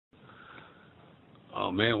Oh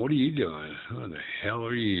man, what are you doing? What the hell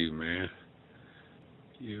are you, man?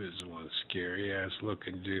 You is one scary ass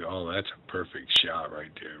looking dude. Oh, that's a perfect shot right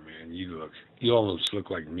there, man. You almost look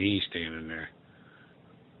like me standing there.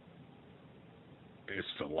 It's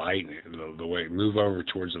the light, the way. Move over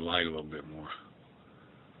towards the light a little bit more.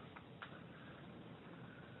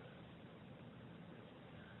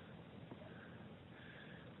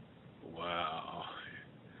 Wow.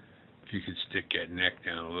 If you could stick that neck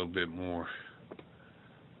down a little bit more.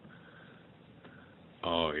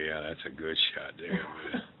 Oh yeah, that's a good shot there,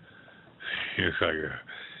 man. You're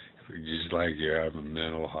just like you're out of a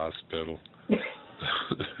mental hospital.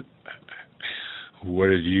 What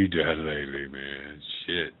have you done lately, man?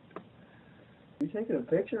 Shit. You taking a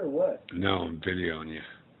picture or what? No, I'm videoing you.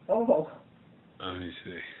 Oh. Let me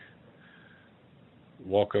see.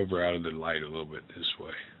 Walk over out of the light a little bit this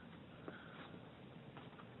way.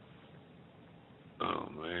 Oh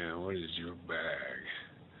man, what is your bag?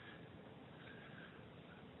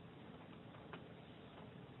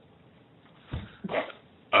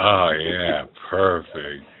 Oh yeah,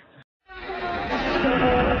 perfect.